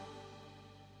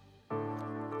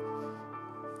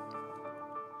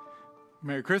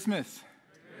Merry Christmas.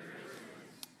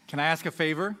 Can I ask a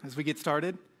favor as we get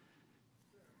started?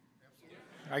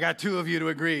 I got two of you to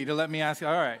agree to let me ask.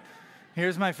 All right.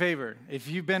 Here's my favor. If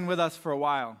you've been with us for a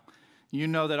while, you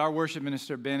know that our worship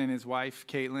minister, Ben, and his wife,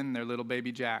 Caitlin, their little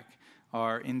baby Jack,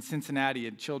 are in Cincinnati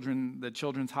at the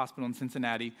Children's Hospital in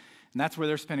Cincinnati, and that's where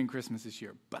they're spending Christmas this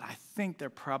year. But I think they're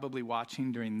probably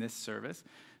watching during this service.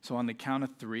 So on the count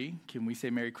of three, can we say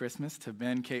Merry Christmas to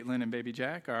Ben, Caitlin, and baby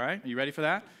Jack? All right. Are you ready for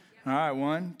that? All right,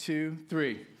 1, 2,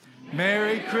 3.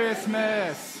 Merry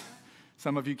Christmas.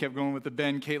 Some of you kept going with the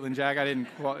Ben, Caitlin, Jack.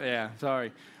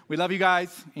 Sorry. We love you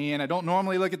guys, and I don't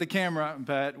normally look at the camera,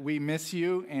 but we miss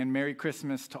you, and Merry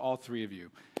Christmas to all three of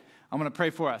you. I'm going to pray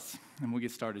for us, and we'll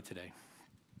get started today.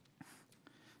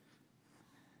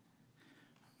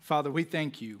 Father, we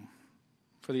thank you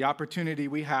for the opportunity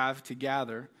we have to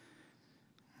gather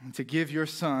and to give your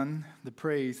Son the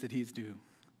praise that he's due.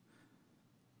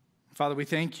 Father, we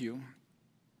thank you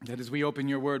that as we open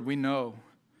your word, we know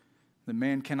that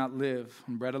man cannot live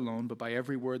on bread alone, but by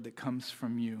every word that comes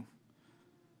from you.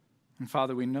 And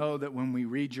Father, we know that when we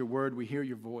read your word, we hear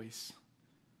your voice.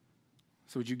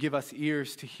 So would you give us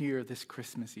ears to hear this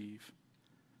Christmas Eve?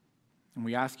 And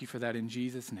we ask you for that in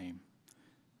Jesus' name.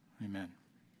 Amen.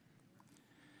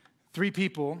 3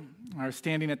 people are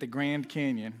standing at the Grand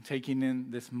Canyon, taking in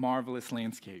this marvelous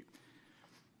landscape.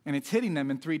 And it's hitting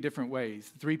them in 3 different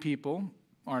ways. 3 people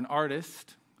are an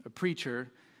artist, a preacher,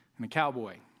 and a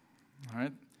cowboy. All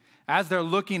right? As they're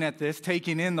looking at this,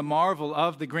 taking in the marvel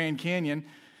of the Grand Canyon,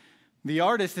 the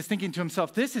artist is thinking to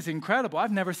himself, this is incredible.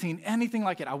 I've never seen anything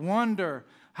like it. I wonder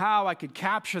how I could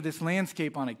capture this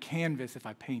landscape on a canvas if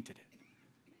I painted it.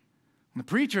 And the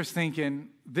preacher's thinking,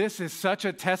 this is such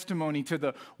a testimony to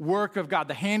the work of God,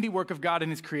 the handiwork of God in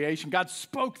his creation. God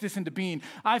spoke this into being.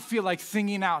 I feel like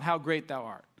singing out how great thou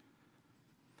art.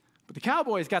 But the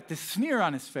cowboy's got this sneer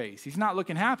on his face. He's not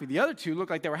looking happy. The other 2 look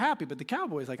like they were happy, but the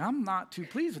cowboy's like, I'm not too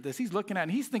pleased with this. He's looking at it,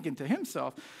 and he's thinking to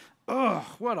himself, ugh,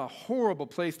 what a horrible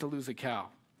place to lose a cow.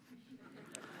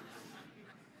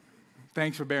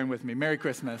 Thanks for bearing with me. Merry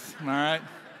Christmas, all right?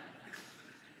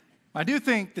 I do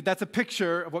think that that's a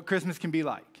picture of what Christmas can be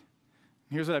like.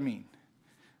 Here's what I mean.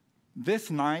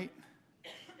 This night,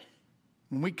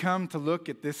 when we come to look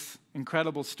at this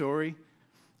incredible story,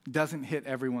 doesn't hit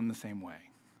everyone the same way.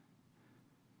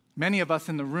 Many of us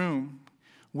in the room,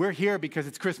 we're here because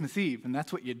it's Christmas Eve, and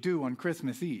that's what you do on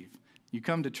Christmas Eve. You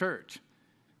come to church.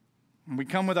 And we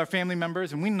come with our family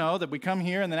members, and we know that we come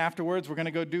here, and then afterwards we're going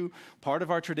to go do part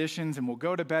of our traditions, and we'll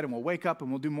go to bed, and we'll wake up,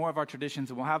 and we'll do more of our traditions,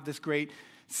 and we'll have this great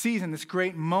season, this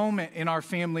great moment in our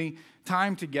family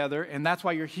time together, and that's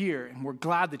why you're here, and we're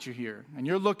glad that you're here. And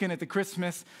you're looking at the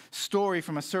Christmas story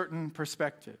from a certain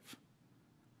perspective.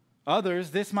 Others,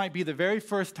 this might be the very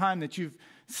first time that you've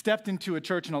stepped into a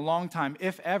church in a long time,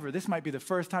 if ever. This might be the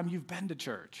first time you've been to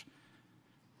church.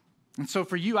 And so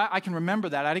for you, I can remember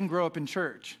that. I didn't grow up in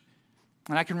church.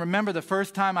 And I can remember the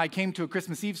first time I came to a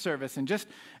Christmas Eve service and just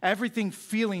everything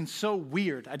feeling so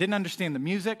weird. I didn't understand the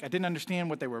music. I didn't understand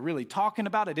what they were really talking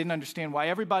about. I didn't understand why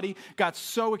everybody got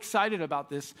so excited about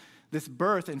this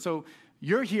birth. And so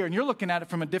you're here and you're looking at it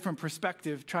from a different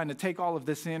perspective, trying to take all of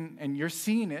this in, and you're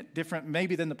seeing it different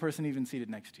maybe than the person even seated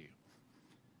next to you.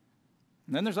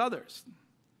 And then there's others.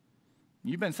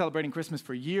 You've been celebrating Christmas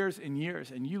for years and years,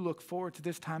 and you look forward to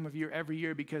this time of year every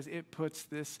year because it puts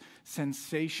this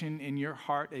sensation in your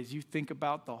heart as you think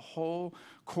about the whole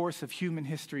course of human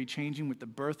history changing with the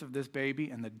birth of this baby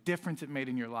and the difference it made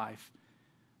in your life.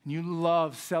 And you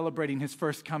love celebrating his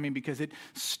first coming because it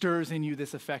stirs in you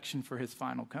this affection for his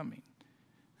final coming.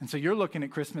 And so you're looking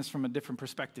at Christmas from a different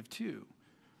perspective too.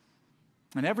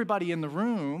 And everybody in the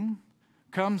room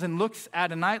comes and looks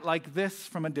at a night like this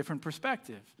from a different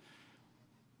perspective.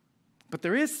 But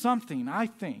there is something, I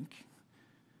think,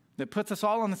 that puts us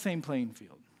all on the same playing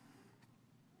field.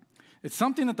 It's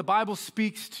something that the Bible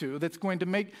speaks to that's going to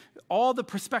make all the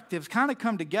perspectives kind of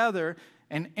come together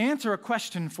and answer a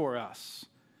question for us.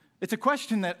 It's a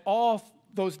question that all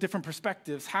those different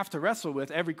perspectives have to wrestle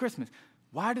with every Christmas.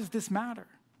 Why does this matter?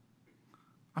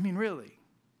 I mean, really,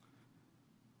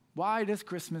 why does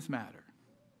Christmas matter?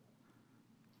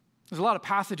 There's a lot of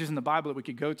passages in the Bible that we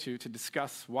could go to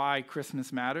discuss why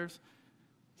Christmas matters.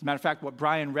 As a matter of fact, what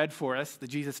Brian read for us, the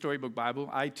Jesus Storybook Bible,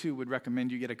 I too would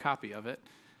recommend you get a copy of it,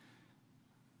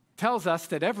 tells us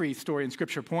that every story in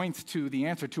Scripture points to the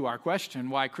answer to our question,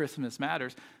 why Christmas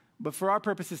matters. But for our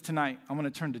purposes tonight, I want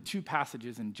to turn to 2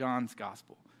 passages in John's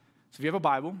Gospel. So if you have a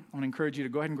Bible, I want to encourage you to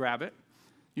go ahead and grab it.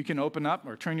 You can open up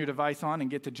or turn your device on and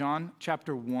get to John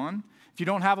chapter 1. If you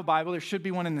don't have a Bible, there should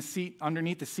be one in the seat,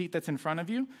 underneath the seat that's in front of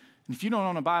you. And if you don't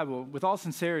own a Bible, with all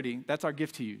sincerity, that's our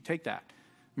gift to you. Take that.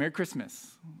 Merry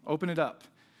Christmas. Open it up.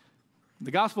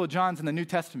 The Gospel of John's in the New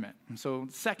Testament. And so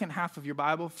the second half of your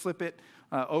Bible, flip it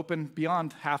open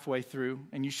beyond halfway through,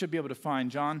 and you should be able to find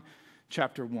John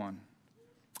chapter 1.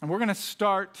 And we're going to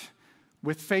start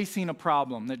with facing a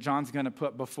problem that John's going to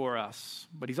put before us,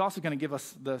 but he's also going to give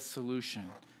us the solution.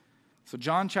 So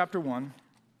John chapter 1,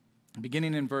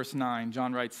 beginning in verse 9,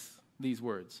 John writes these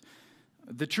words.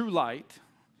 The true light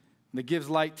that gives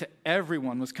light to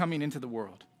everyone was coming into the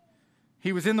world.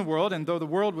 He was in the world, and though the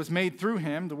world was made through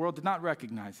him, the world did not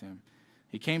recognize him.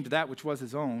 He came to that which was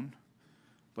his own,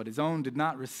 but his own did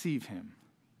not receive him.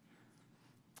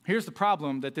 Here's the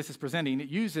problem that this is presenting. It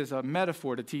uses a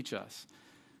metaphor to teach us.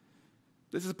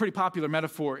 This is a pretty popular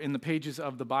metaphor in the pages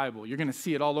of the Bible. You're going to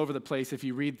see it all over the place if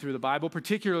you read through the Bible,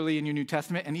 particularly in your New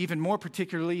Testament, and even more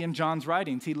particularly in John's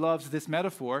writings. He loves this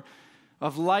metaphor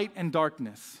of light and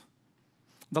darkness.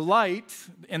 The light,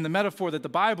 in the metaphor that the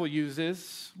Bible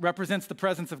uses, represents the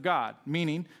presence of God,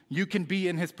 meaning you can be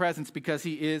in his presence because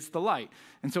he is the light.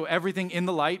 And so everything in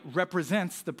the light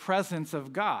represents the presence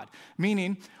of God,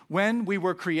 meaning when we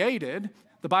were created,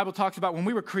 the Bible talks about when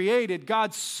we were created,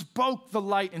 God spoke the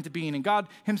light into being, and God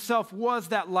himself was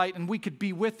that light, and we could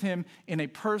be with him in a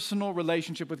personal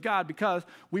relationship with God because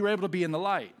we were able to be in the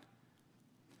light.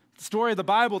 The story of the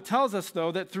Bible tells us,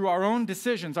 though, that through our own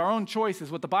decisions, our own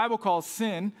choices, what the Bible calls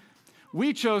sin,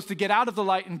 we chose to get out of the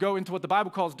light and go into what the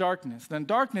Bible calls darkness. Then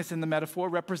darkness in the metaphor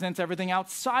represents everything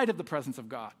outside of the presence of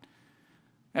God.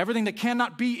 Everything that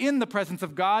cannot be in the presence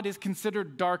of God is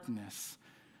considered darkness.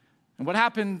 And what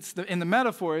happens in the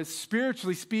metaphor is,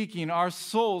 spiritually speaking, our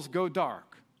souls go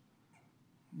dark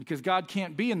because God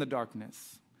can't be in the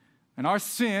darkness. And our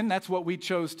sin, that's what we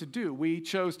chose to do. We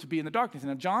chose to be in the darkness.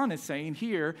 Now, John is saying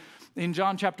here in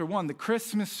John chapter 1, the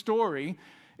Christmas story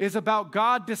is about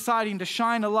God deciding to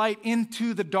shine a light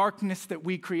into the darkness that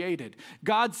we created.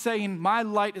 God saying, my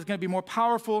light is going to be more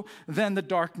powerful than the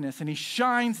darkness. And he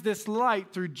shines this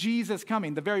light through Jesus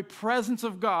coming, the very presence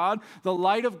of God, the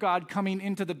light of God coming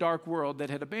into the dark world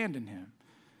that had abandoned him.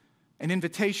 An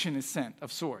invitation is sent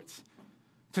of sorts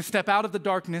to step out of the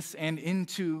darkness and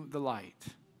into the light.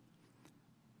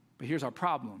 But here's our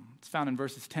problem. It's found in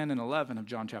verses 10 and 11 of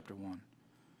John chapter 1.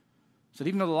 So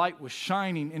even though the light was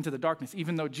shining into the darkness,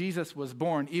 even though Jesus was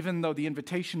born, even though the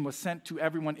invitation was sent to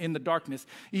everyone in the darkness,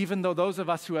 even though those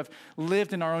of us who have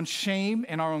lived in our own shame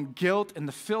and our own guilt and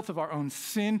the filth of our own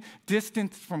sin,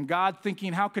 distant from God,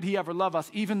 thinking, how could he ever love us?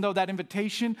 Even though that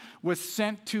invitation was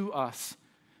sent to us,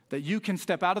 that you can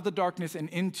step out of the darkness and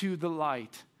into the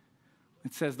light.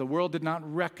 It says the world did not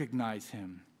recognize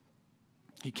him.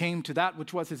 He came to that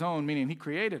which was his own, meaning he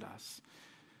created us.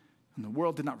 And the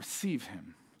world did not receive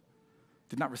him,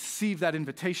 did not receive that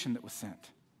invitation that was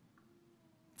sent.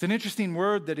 It's an interesting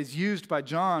word that is used by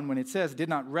John when it says did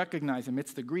not recognize him.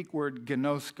 It's the Greek word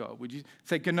gnosko. Would you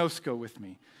say gnosko with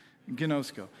me?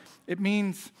 Gnosko. It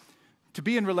means to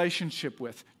be in relationship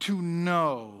with, to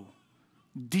know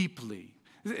deeply.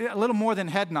 A little more than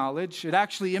head knowledge. It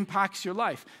actually impacts your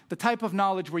life. The type of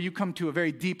knowledge where you come to a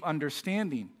very deep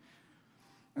understanding.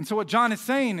 And so what John is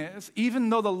saying is, even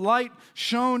though the light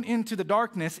shone into the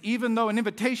darkness, even though an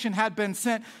invitation had been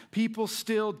sent, people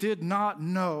still did not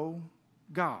know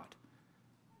God.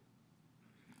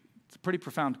 It's a pretty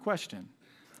profound question.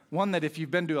 One that if you've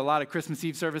been to a lot of Christmas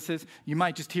Eve services, you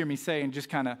might just hear me say and just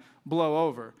kind of blow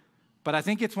over. But I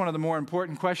think it's one of the more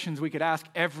important questions we could ask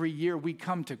every year we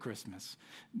come to Christmas.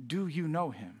 Do you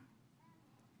know him?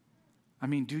 I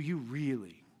mean, do you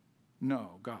really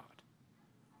know God?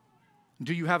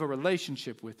 Do you have a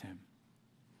relationship with him?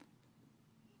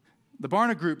 The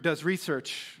Barna Group does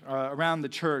research around the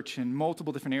church in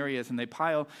multiple different areas, and they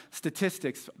pile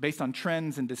statistics based on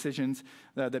trends and decisions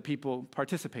that people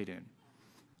participate in.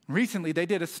 Recently, they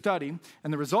did a study,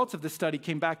 and the results of this study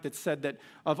came back that said that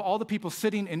of all the people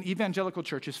sitting in evangelical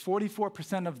churches,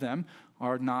 44% of them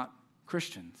are not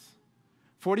Christians.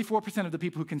 44% of the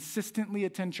people who consistently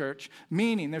attend church,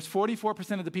 meaning there's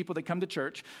 44% of the people that come to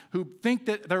church who think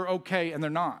that they're okay and they're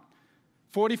not.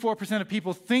 44% of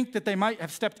people think that they might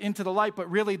have stepped into the light, but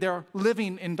really they're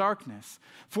living in darkness.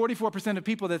 44% of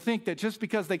people that think that just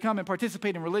because they come and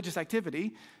participate in religious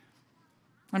activity,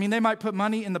 I mean, they might put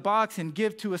money in the box and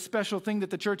give to a special thing that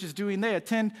the church is doing. They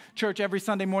attend church every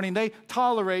Sunday morning. They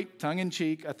tolerate,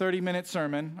 tongue-in-cheek, a 30-minute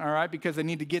sermon, all right, because they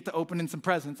need to get to opening some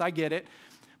presents. I get it.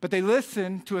 But they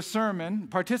listen to a sermon,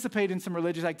 participate in some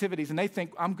religious activities, and they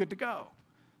think, I'm good to go.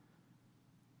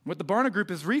 What the Barna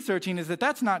Group is researching is that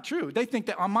that's not true. They think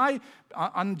that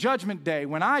on Judgment Day,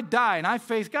 when I die and I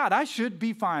face God, I should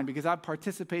be fine because I've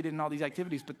participated in all these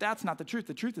activities. But that's not the truth.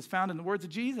 The truth is found in the words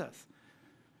of Jesus.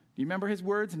 Do you remember his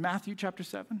words in Matthew chapter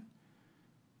 7?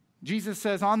 Jesus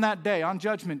says on that day, on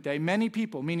Judgment Day, many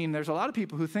people, meaning there's a lot of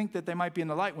people who think that they might be in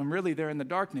the light when really they're in the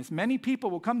darkness. Many people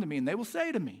will come to me and they will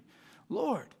say to me,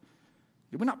 Lord,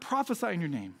 did we not prophesy in your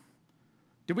name?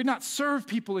 Did we not serve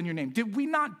people in your name? Did we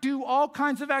not do all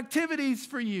kinds of activities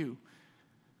for you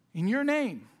in your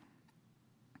name?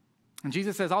 And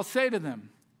Jesus says, I'll say to them,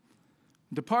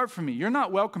 depart from me. You're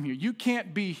not welcome here. You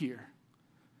can't be here.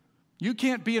 You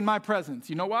can't be in my presence.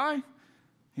 You know why?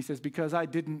 He says, because I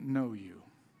didn't know you.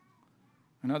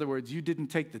 In other words, you didn't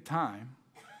take the time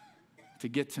to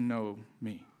get to know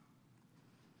me.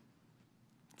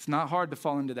 It's not hard to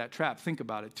fall into that trap. Think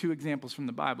about it. 2 examples from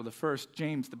the Bible. The first,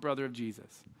 James, the brother of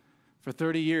Jesus. For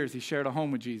 30 years, he shared a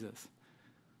home with Jesus.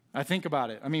 I think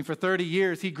about it. I mean, for 30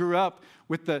 years, he grew up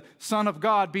with the Son of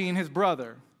God being his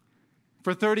brother.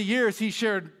 For 30 years, he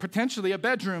shared potentially a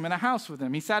bedroom and a house with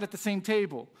him. He sat at the same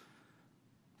table.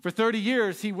 For 30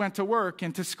 years, he went to work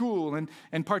and to school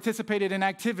and participated in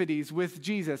activities with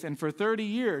Jesus. And for 30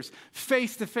 years,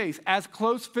 face to face, as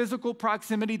close physical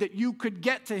proximity that you could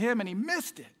get to him, and he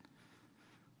missed it.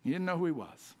 He didn't know who he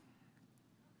was.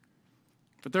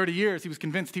 For 30 years, he was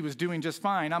convinced he was doing just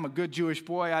fine. I'm a good Jewish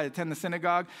boy. I attend the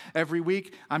synagogue every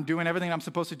week. I'm doing everything I'm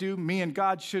supposed to do. Me and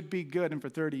God should be good. And for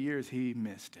 30 years, he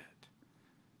missed it.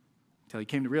 Until he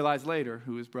came to realize later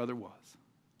who his brother was.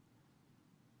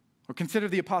 Or consider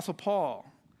the Apostle Paul.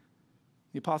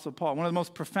 The Apostle Paul. One of the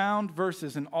most profound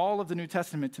verses in all of the New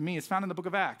Testament to me is found in the book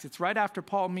of Acts. It's right after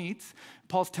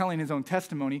Paul's telling his own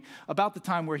testimony about the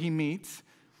time where he meets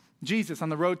Jesus on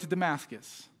the road to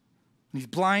Damascus. And he's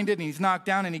blinded and he's knocked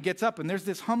down and he gets up and there's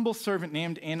this humble servant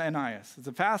named Ananias. It's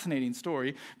a fascinating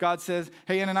story. God says,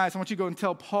 hey, Ananias, I want you to go and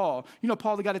tell Paul. You know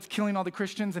Paul, the guy that's killing all the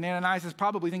Christians? And Ananias is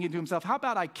probably thinking to himself, how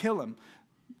about I kill him?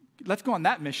 Let's go on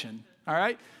that mission, all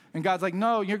right? And God's like,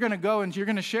 no, you're going to go and you're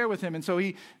going to share with him. And so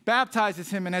he baptizes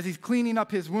him. And as he's cleaning up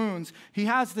his wounds, he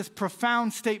has this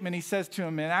profound statement he says to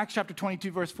him in Acts chapter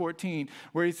 22, verse 14,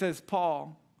 where he says,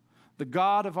 Paul, the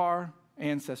God of our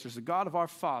ancestors, the God of our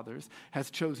fathers, has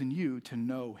chosen you to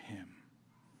know him.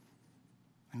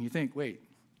 And you think, wait,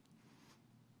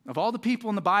 of all the people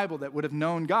in the Bible that would have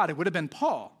known God, it would have been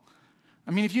Paul.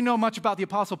 I mean, if you know much about the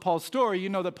Apostle Paul's story, you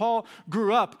know that Paul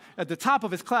grew up at the top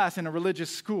of his class in a religious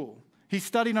school. He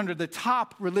studied under the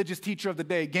top religious teacher of the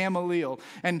day, Gamaliel.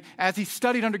 And as he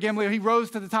studied under Gamaliel, he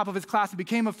rose to the top of his class and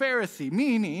became a Pharisee,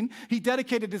 meaning he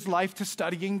dedicated his life to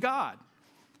studying God.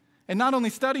 And not only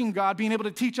studying God, being able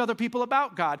to teach other people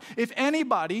about God. If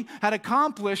anybody had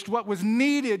accomplished what was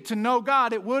needed to know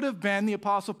God, it would have been the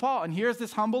Apostle Paul. And here's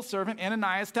this humble servant,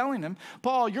 Ananias, telling him,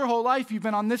 Paul, your whole life you've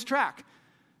been on this track.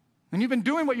 And you've been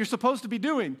doing what you're supposed to be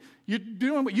doing. You're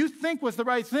doing what you think was the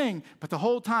right thing, but the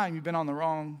whole time you've been on the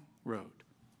wrong road.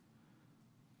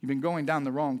 You've been going down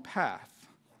the wrong path.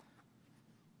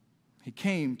 He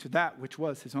came to that which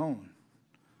was his own,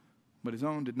 but his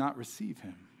own did not receive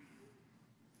him.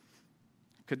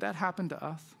 Could that happen to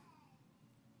us?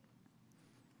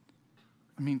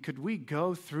 I mean, could we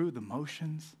go through the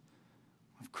motions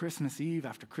of Christmas Eve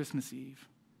after Christmas Eve?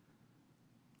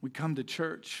 We come to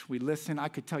church, we listen. I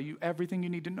could tell you everything you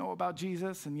need to know about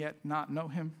Jesus and yet not know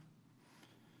him.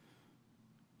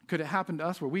 Could it happen to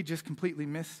us where we just completely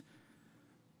miss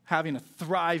having a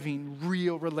thriving,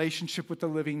 real relationship with the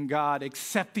living God,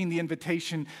 accepting the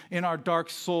invitation in our dark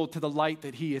soul to the light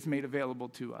that he has made available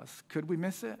to us? Could we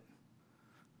miss it?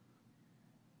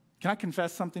 Can I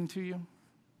confess something to you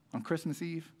on Christmas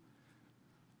Eve?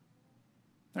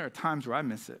 There are times where I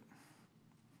miss it.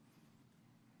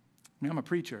 I mean, I'm a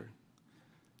preacher.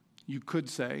 You could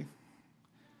say,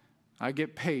 I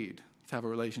get paid to have a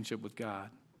relationship with God.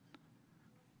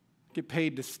 Get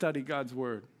paid to study God's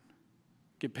word.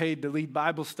 Get paid to lead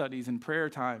Bible studies and prayer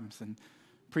times and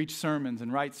preach sermons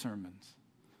and write sermons.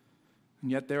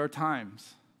 And yet there are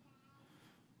times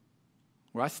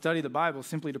where I study the Bible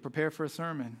simply to prepare for a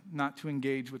sermon, not to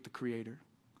engage with the Creator.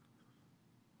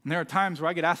 And there are times where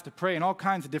I get asked to pray in all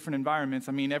kinds of different environments.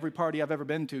 I mean, every party I've ever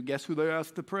been to, guess who they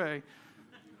asked to pray?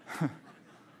 And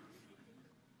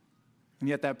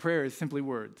yet that prayer is simply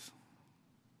words,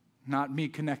 not me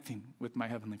connecting with my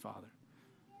Heavenly Father.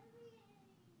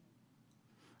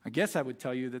 I guess I would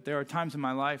tell you that there are times in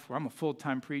my life where I'm a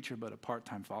full-time preacher but a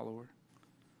part-time follower.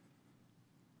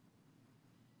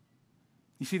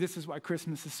 You see, this is why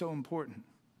Christmas is so important.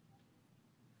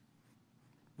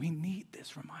 We need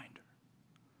this reminder.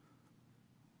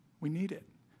 We need it.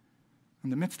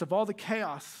 In the midst of all the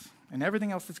chaos and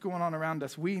everything else that's going on around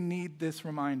us, we need this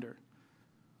reminder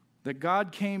that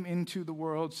God came into the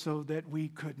world so that we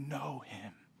could know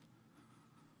him.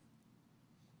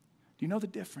 Do you know the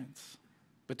difference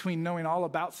between knowing all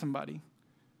about somebody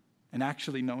and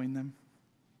actually knowing them?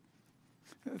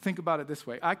 Think about it this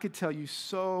way. I could tell you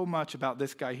so much about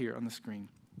this guy here on the screen,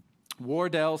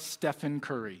 Wardell Stephen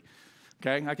Curry.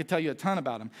 Okay, I could tell you a ton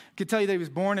about him. I could tell you that he was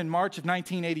born in March of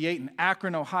 1988 in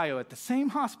Akron, Ohio, at the same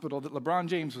hospital that LeBron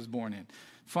James was born in.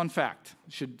 Fun fact,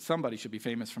 somebody should be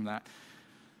famous from that.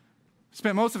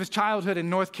 Spent most of his childhood in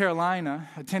North Carolina,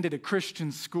 attended a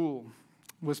Christian school,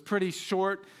 was pretty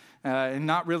short and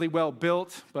not really well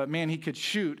built, but man, he could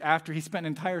shoot after he spent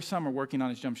an entire summer working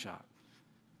on his jump shot.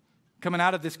 Coming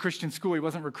out of this Christian school, he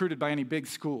wasn't recruited by any big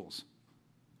schools.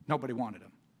 Nobody wanted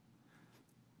him.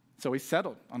 So he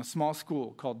settled on a small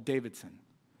school called Davidson.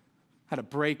 Had a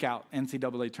breakout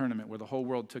NCAA tournament where the whole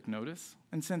world took notice.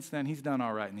 And since then, he's done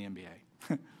all right in the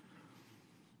NBA.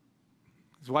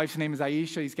 His wife's name is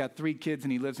Aisha. He's got 3 kids,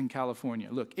 and he lives in California.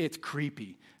 Look, it's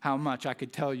creepy how much I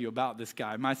could tell you about this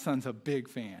guy. My son's a big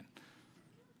fan.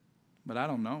 But I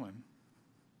don't know him.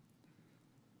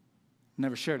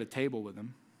 Never shared a table with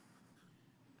him.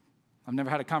 I've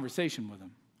never had a conversation with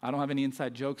him. I don't have any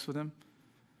inside jokes with him.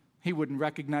 He wouldn't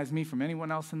recognize me from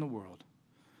anyone else in the world.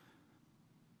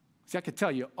 See, I could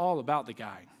tell you all about the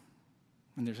guy,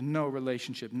 and there's no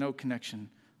relationship, no connection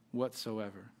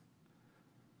whatsoever.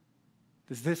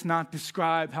 Does this not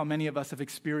describe how many of us have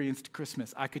experienced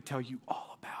Christmas? I could tell you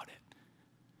all about it.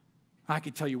 I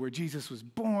could tell you where Jesus was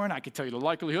born. I could tell you the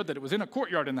likelihood that it was in a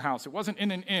courtyard in the house. It wasn't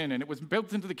in an inn, and it was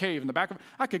built into the cave in the back of it.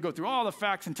 I could go through all the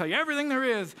facts and tell you everything there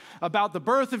is about the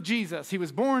birth of Jesus. He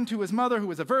was born to his mother, who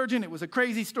was a virgin. It was a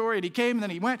crazy story, and he came, and then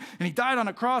he went, and he died on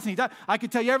a cross, and he died. I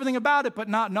could tell you everything about it, but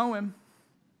not know him.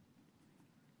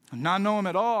 Not know him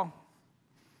at all.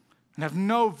 And have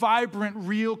no vibrant,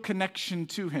 real connection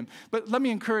to him. But let me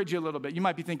encourage you a little bit. You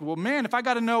might be thinking, well, man, if I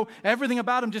got to know everything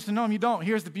about him just to know him, you don't.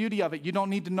 Here's the beauty of it. You don't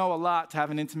need to know a lot to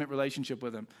have an intimate relationship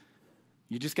with him.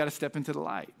 You just got to step into the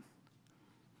light.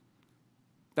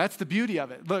 That's the beauty of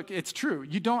it. Look, it's true.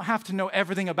 You don't have to know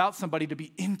everything about somebody to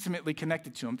be intimately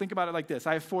connected to him. Think about it like this.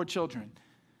 I have 4 children.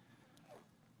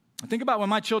 Think about when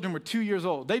my children were 2 years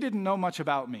old. They didn't know much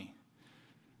about me.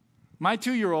 My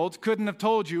 2-year-olds couldn't have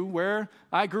told you where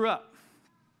I grew up.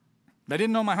 They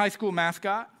didn't know my high school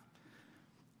mascot.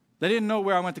 They didn't know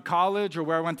where I went to college or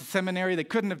where I went to seminary. They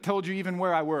couldn't have told you even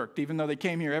where I worked, even though they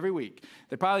came here every week.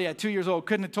 They probably at 2 years old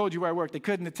couldn't have told you where I worked. They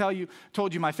couldn't have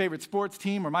told you my favorite sports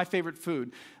team or my favorite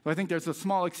food. But I think there's a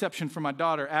small exception for my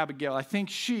daughter, Abigail. I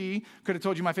think she could have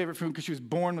told you my favorite food because she was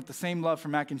born with the same love for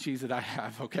mac and cheese that I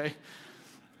have, okay?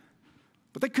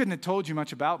 But they couldn't have told you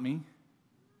much about me.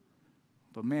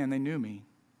 But man, they knew me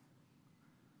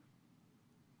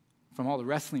from all the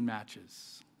wrestling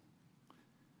matches.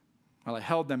 While I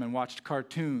held them and watched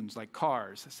cartoons like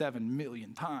Cars 7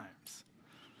 million times.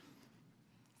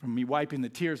 From me wiping the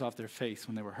tears off their face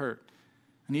when they were hurt.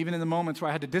 And even in the moments where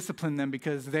I had to discipline them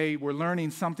because they were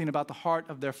learning something about the heart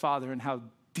of their Father and how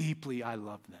deeply I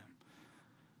loved them.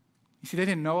 You see, they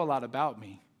didn't know a lot about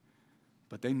me,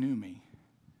 but they knew me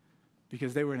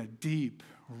because they were in a deep,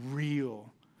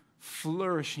 real,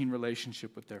 flourishing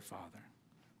relationship with their Father.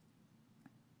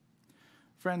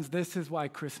 Friends, this is why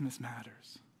Christmas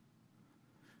matters.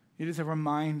 It is a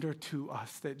reminder to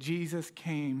us that Jesus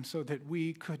came so that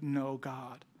we could know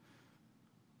God.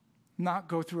 Not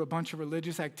go through a bunch of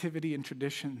religious activity and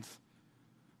traditions,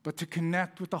 but to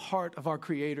connect with the heart of our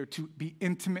Creator, to be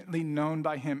intimately known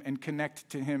by Him and connect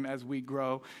to Him as we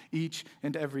grow each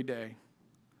and every day.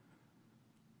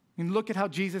 And look at how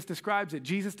Jesus describes it.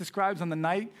 Jesus describes on the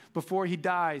night before He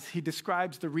dies, He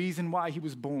describes the reason why He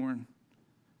was born.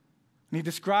 And He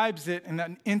describes it in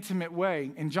an intimate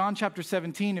way. In John chapter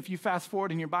 17, if you fast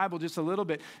forward in your Bible just a little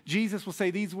bit, Jesus will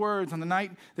say these words on the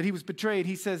night that He was betrayed.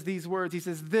 He says these words. He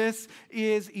says, "This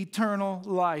is eternal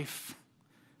life."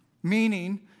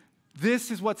 Meaning,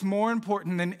 this is what's more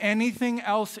important than anything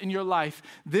else in your life.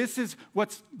 This is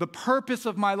what's the purpose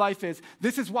of my life is.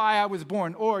 This is why I was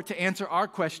born. Or to answer our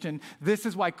question, this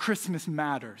is why Christmas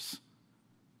matters.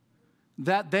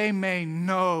 That they may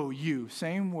know you,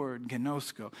 same word,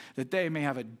 gnosko, that they may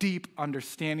have a deep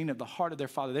understanding of the heart of their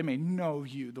Father. They may know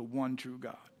you, the one true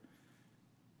God,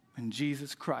 and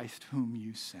Jesus Christ whom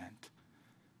you sent.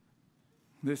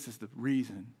 This is the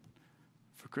reason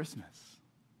for Christmas.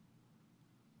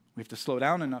 We have to slow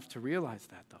down enough to realize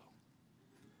that, though.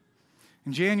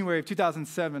 In January of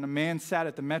 2007, a man sat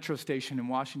at the metro station in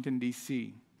Washington,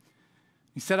 D.C.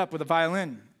 He sat up with a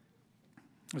violin.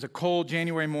 It was a cold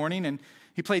January morning, and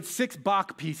he played 6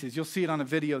 Bach pieces. You'll see it on a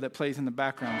video that plays in the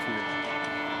background here.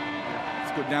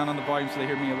 Let's go down on the volume so they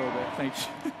hear me a little bit. Thanks.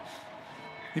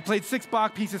 He played 6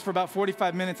 Bach pieces for about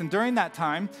 45 minutes, and during that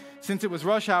time, since it was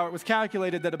rush hour, it was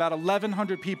calculated that about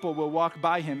 1,100 people will walk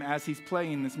by him as he's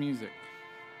playing this music.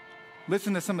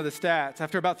 Listen to some of the stats.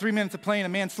 After about 3 minutes of playing, a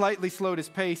man slightly slowed his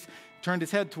pace, turned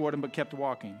his head toward him, but kept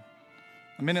walking.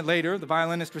 A minute later, the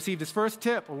violinist received his first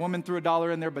tip. A woman threw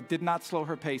 $1 in there, but did not slow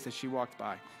her pace as she walked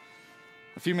by.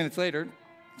 A few minutes later,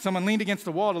 someone leaned against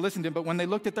the wall to listen to him, but when they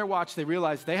looked at their watch, they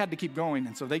realized they had to keep going,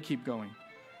 and so they keep going.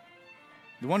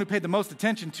 The one who paid the most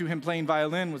attention to him playing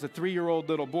violin was a 3-year-old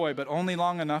little boy, but only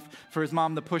long enough for his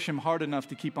mom to push him hard enough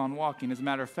to keep on walking. As a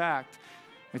matter of fact,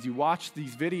 as you watch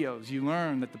these videos, you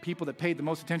learn that the people that paid the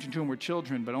most attention to him were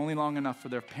children, but only long enough for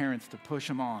their parents to push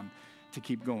him on to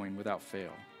keep going without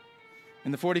fail.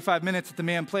 In the 45 minutes that the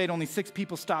man played, only 6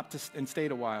 people stopped and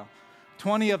stayed a while.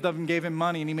 20 of them gave him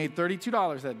money, and he made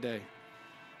 $32 that day.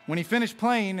 When he finished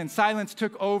playing and silence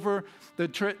took over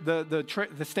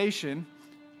the station,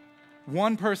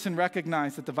 one person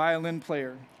recognized that the violin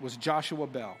player was Joshua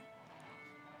Bell,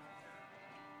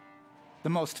 the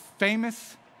most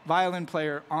famous violin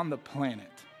player on the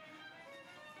planet.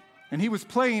 And he was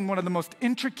playing one of the most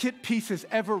intricate pieces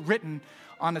ever written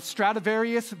on a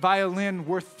Stradivarius violin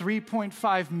worth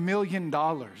 $3.5 million.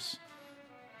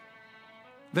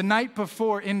 The night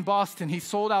before in Boston, he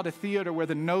sold out a theater where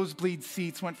the nosebleed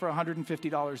seats went for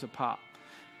 $150 a pop.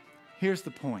 Here's the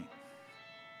point.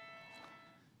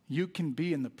 You can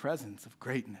be in the presence of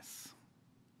greatness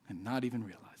and not even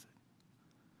realize it.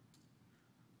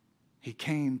 He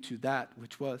came to that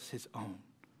which was his own,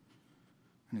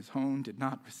 and his own did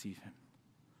not receive him.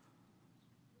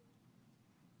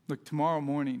 Look, tomorrow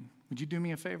morning, would you do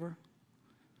me a favor?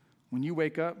 When you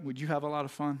wake up, would you have a lot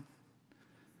of fun?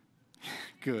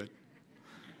 Good.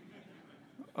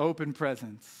 Open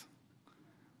presence.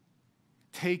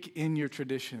 Take in your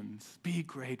traditions. Be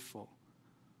grateful.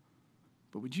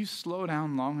 But would you slow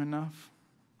down long enough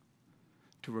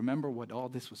to remember what all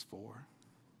this was for?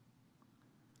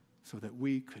 So that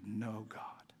we could know God.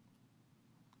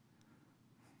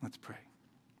 Let's pray.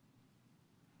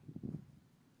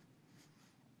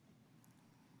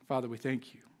 Father, we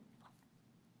thank you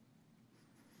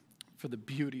for the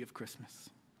beauty of Christmas.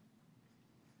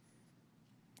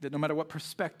 That no matter what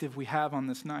perspective we have on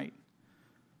this night,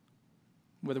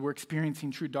 whether we're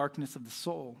experiencing true darkness of the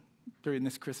soul during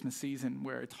this Christmas season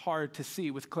where it's hard to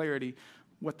see with clarity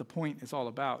what the point is all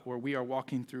about, where we are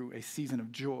walking through a season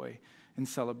of joy and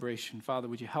celebration. Father,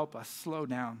 would you help us slow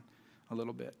down a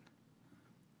little bit?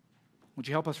 Would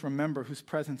you help us remember whose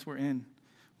presence we're in?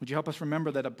 Would you help us remember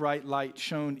that a bright light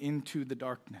shone into the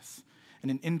darkness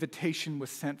and an invitation was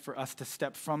sent for us to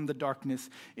step from the darkness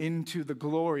into the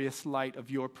glorious light of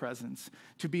your presence,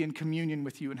 to be in communion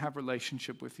with you and have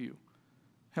relationship with you.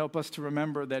 Help us to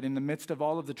remember that in the midst of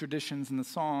all of the traditions and the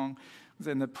songs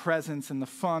and the presence and the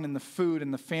fun and the food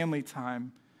and the family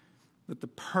time, that the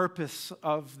purpose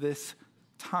of this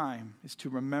time is to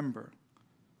remember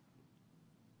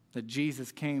that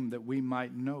Jesus came that we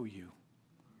might know you,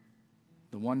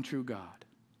 the one true God,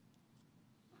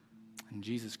 and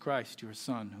Jesus Christ, your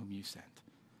Son, whom you sent.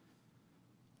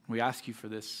 We ask you for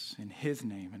this in his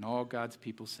name, and all God's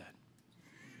people said.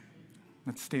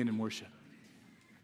 Let's stand and worship.